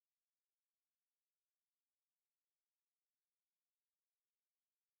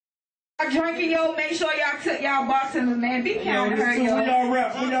Drinking, yo, make sure y'all took y'all bartenders, man. Be counting her, yo. We all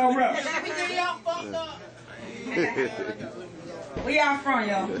rep, we all rep. Where y'all from,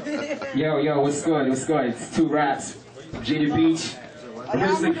 yo? Yo, what's good? What's good? It's Two Raps, Virginia Beach.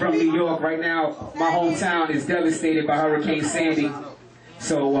 Originally from New York. Right now, my hometown is devastated by Hurricane Sandy.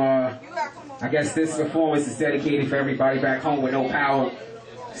 So, I guess this performance is dedicated for everybody back home with no power,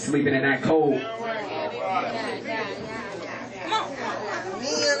 sleeping in that cold.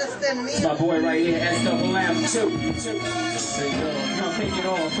 It's my boy right here, SWM2. Gonna take it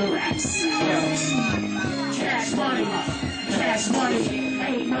all, Two Raps. Cash money,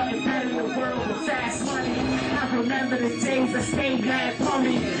 ain't nothing better in the world than fast money. I remember the days I stayed mad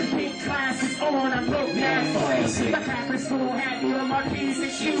pony. Big classes on, I broke mad funny. My Catholic school had me on my P's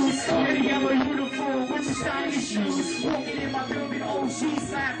and shoes. In a yellow uniform with the shiny shoes. Walking in my building,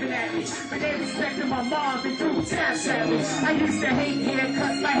 OGs laughing at me. But they respected my mom and threw taps at me. I used to hate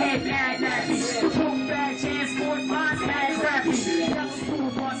haircuts, my head mad nappy. The book bag, transport, lines mad crappy. Yellow school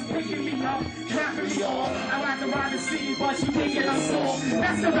bus picking me up, dropping me off. I like to ride the city bus, you thinking I'm sore.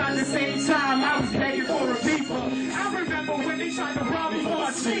 That's around the same time I was begging for a people. I remember when they tried to rob me for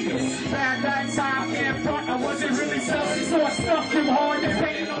my sneakers. Bad that time in front, I wasn't really selfish, so I stuffed them hard and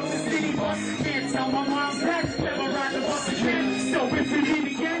paid on the city bus. Can't tell my mom's that, never ride the bus again. So if we meet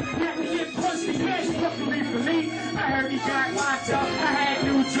again, let me get punched again. Luckily for me, I heard he got locked up. I had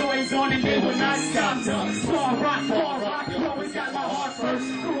new joys on and they were not stopped up. Small rock, you always got my heart first.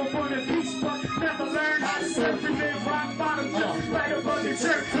 Grew up on the beach, but never learned how to surf. We live rock bottom, right above the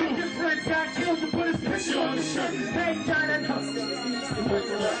church. Your friends got killed to put his picture on the shirt. They got a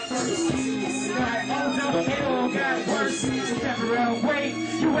it all got worse. Never wait,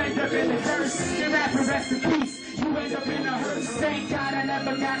 you end up in the hearse. The rapper rest in peace, you end up in a hearse. Thank God I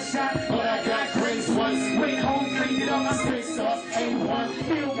never got shot, but I got grace once. Went home, cleaned it up, my face off. A1,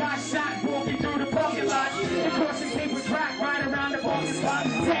 Phil got shot, walking through the parking lot. The courses tape was rock right around the parking spot.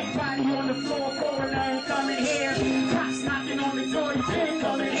 Dead body on the floor, coroner ain't coming here. Cops knocking on the door, you can't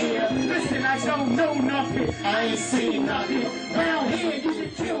come in here. Listen, I don't know nothing, I ain't seen nothing. Round here, you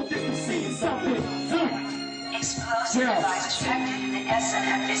get killed if you see something. Explosive device detected in the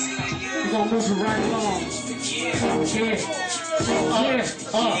SNF vicinity. We're gonna move it right along.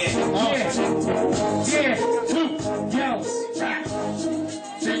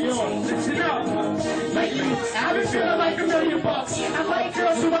 Yo, listen up. Lately, I've been feeling like $1,000,000. I like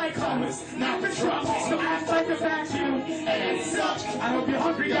girls who like hummus, not the truck. So act like a vacuum and such. I hope you're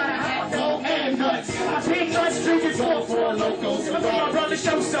hungry, got a hot dog and nuts. I pink nuts, drinking all for locals. Look at my brother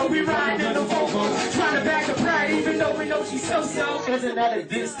show, so we ride in the Volvo. Trying to back the pride, even though we know she's so-so. Isn't that a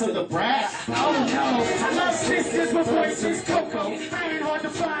diss to the brat? Oh no, I love sisters with voices, Coco. I ain't hard to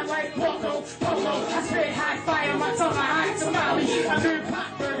find like Poco, Polo. I spit hot fire, my tongue a hot tamale. I'm in pot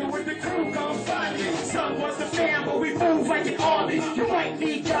burger with the crew, come find me. Son was the fam, but we move like an army. You might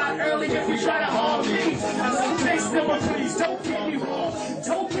need God early if you try to harm me. I love next number, please don't get me wrong.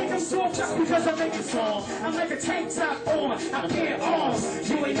 Don't think I'm soft just because I make a song. I'm like a tank top on, I can't arms.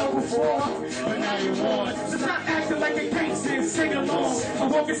 You ain't know before, but now you want. So stop acting like a gangster and sing along. I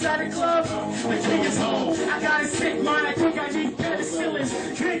walk inside the club, the king is home. I got a sick mind, I think I need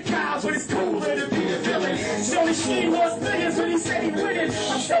penicillin. Good guy, but it's cooler to be a villain. Shorty Sheen lost millions when he said he winning.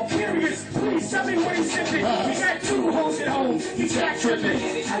 I'm so curious, please tell me what he's sipping. He got 2 hoes at home, he's back tripping.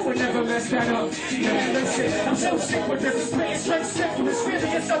 I would never mess that up. Man, listen, I'm so sick with this. This man straight syphilis, really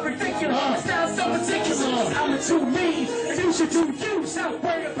it's so ridiculous. My style's so ridiculous. I'm a too mean, and you should do you. So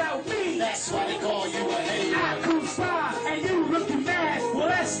worry about me. That's why they call you a hater. I cruise by, and you looking mad. Well,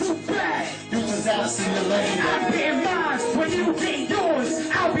 that's too bad. You just gotta see your lane. I'm getting mine when you get yours.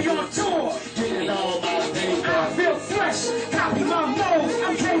 I'll be on tour. Getting all my paper. I feel fresh, copy my mold.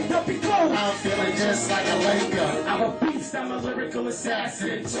 I'm caved up and cold. I'm feeling just like a Laker. I'm a beast, I'm a lyrical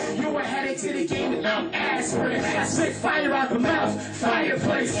assassin. You were headed to the game and I'm aspirin. I spit fire out the mouth,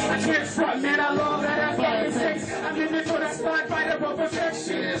 fireplace. I can't front, man, I love that I fucking face. I'm in it for that spot right above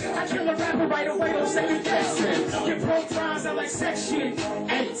perfection. I kill a rapper right away, don't second guessing. Your profiles are like section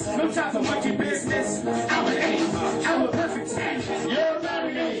 8. No time for monkey business. I'm an 8, I'm a perfect 10. You're about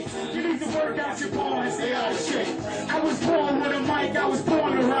an 8. You need to work out your bars, they out of shape. I was born with a mic, I was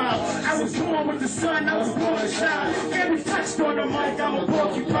born to rhyme. I was born with the sun, I was born to shine. Every touched on the mic, I'm a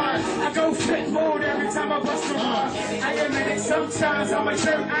porcupine. I go fit mode every time I bust a rhyme. I admit it, sometimes I'm a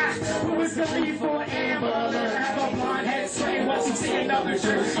jerk. Who is the lead for Amber Alert? I have a blonde head swaying once you see another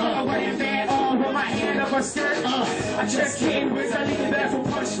jerk. I'm wearing band on with my hand up a skirt. I just came with I leave that for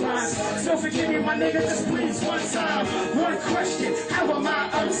punchlines. So forgive me, my nigga, just please one time. One question, how am I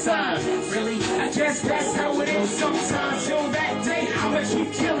unsigned? Really? I guess that's how it is sometimes. Till that day, I'ma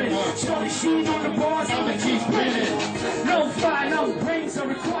keep killing. on the bars, I'ma keep winning. No fire, no brains are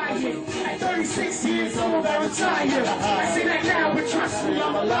required. At 36 years old, I retire. I say that now, but trust me,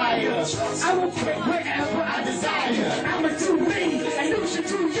 I'm a liar. I will quit wherever I desire. I'ma do me, and you should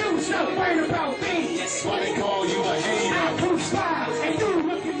do you. Stop worrying about me. That's why they call you a hater. I post fire, and you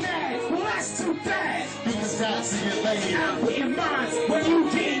looking mad. Well, that's too bad. You can stop seeing later. I'm getting mine when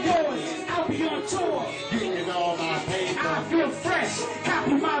you get yours. I'll be on tour. Getting all my paper. I feel fresh,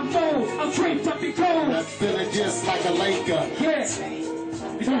 copy my mold. I'm draped up in gold. I'm feeling just like a Laker. Yeah,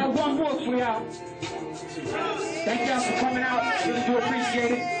 we got one more for y'all. Thank y'all for coming out. Really do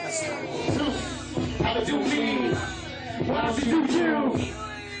appreciate it. I'ma do me. Why don't you do you?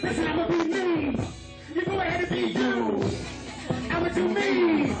 Listen, I'ma be me. You go ahead and be you. I'ma do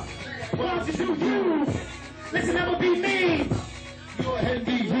me. Why don't you do you? Listen, I'ma be me. Go ahead and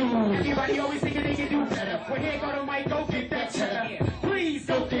be you. Everybody always thinking they can do better. Well, here go the mic, go get that cheddar. Please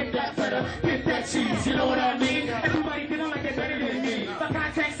go get that butter, get that cheese. You know what I mean? Everybody feeling like they're better than me. My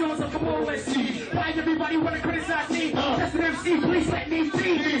contact on, so come on, let's see. Why everybody wanna criticize me? That's an MC, please let me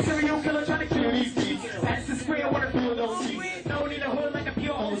be. Serial killer trying to kill these beats. That's the square, wanna feel those seats. No need a hood like a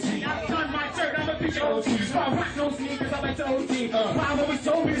pure OG. I've done my dirt, I'm a bitch OG. So I rock no sneakers, I like to OG. Mom always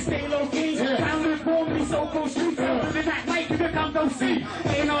told me to stay low key. I'm living for me, so cool streets. Living that life, you can come go see.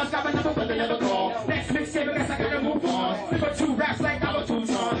 Ain't no stop a number, but they never call. Next mixtape, I guess I gotta move on. Flip two raps like I'm a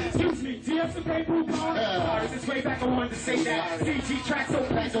two-ton. Excuse me, do you have some paper on? This is way back, I wanted to say that. CG track, so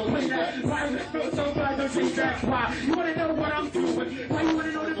please don't play that. Why does it feel so bad, don't change that? Why? You wanna know what I'm doing? Why you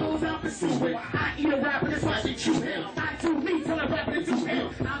wanna know the goals I'm pursuing? I eat a rapper, that's why she chew him. I do me, tell a rapper to do him.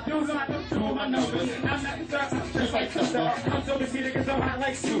 I'm doing what I don't do my numbers. I'm not the thug, I'm just like Thunder. I'm so busy because I'm hot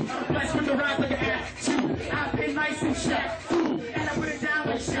like Sue. Blessed with the rhymes like an attitude. I've been nice and Shaq, too. And I put it down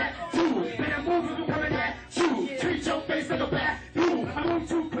like Shaq, too. And I'm moving, coming at you. Treat your face like a bat, you. I move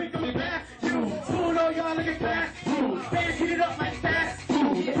too quick, I'm back, you. Spoon all y'all like a class, you. Bands hit it up like fast,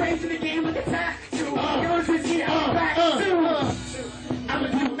 you. Praise in the game like a tap, you. Yours is here, I'm back, too. I'ma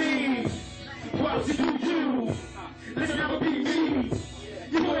do me. Why don't you do you? Listen, I'ma be me.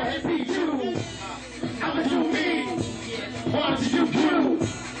 You go ahead, be you. I'ma do me. Why don't you do you?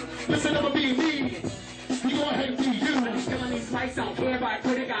 Listen, I'ma be me. You go ahead and be you. I'm killing these fights, I don't care if I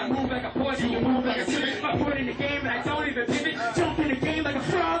quit it. Gotta move like a poison, you move like a civet. I put in the game and I don't even pivot. Jump in the game like a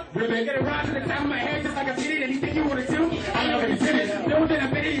frog. Ribbon. Get it right to the top of my head just like I did it. Anything you wanna do, I already did it. Know that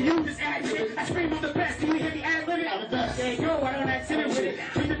I'm better than you, just add to it. I scream I'm the best, can you hear me ad limit? I'm the best. There you go, I don't act timid with it.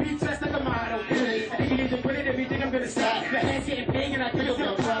 Keep the beat just like a model. I think you need to put it if you think I'm gonna stop. The hands getting big and I think I'm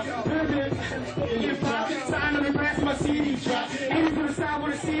gonna pop. Get pop, sign on the grass, my CD drop. Aiming for the side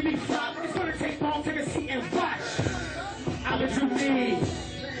wanna see me flop. It's gonna take long, take a seat and watch. I'ma do me.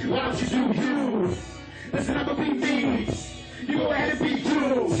 Why don't you do you? Listen, I'ma be me. You go ahead and be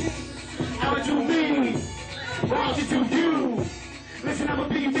you. I'ma do me. Why don't you do you? Listen, I'ma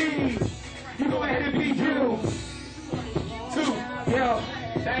be me. You go ahead and be you. Two. Yo,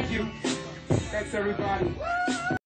 thank you. Thanks everybody.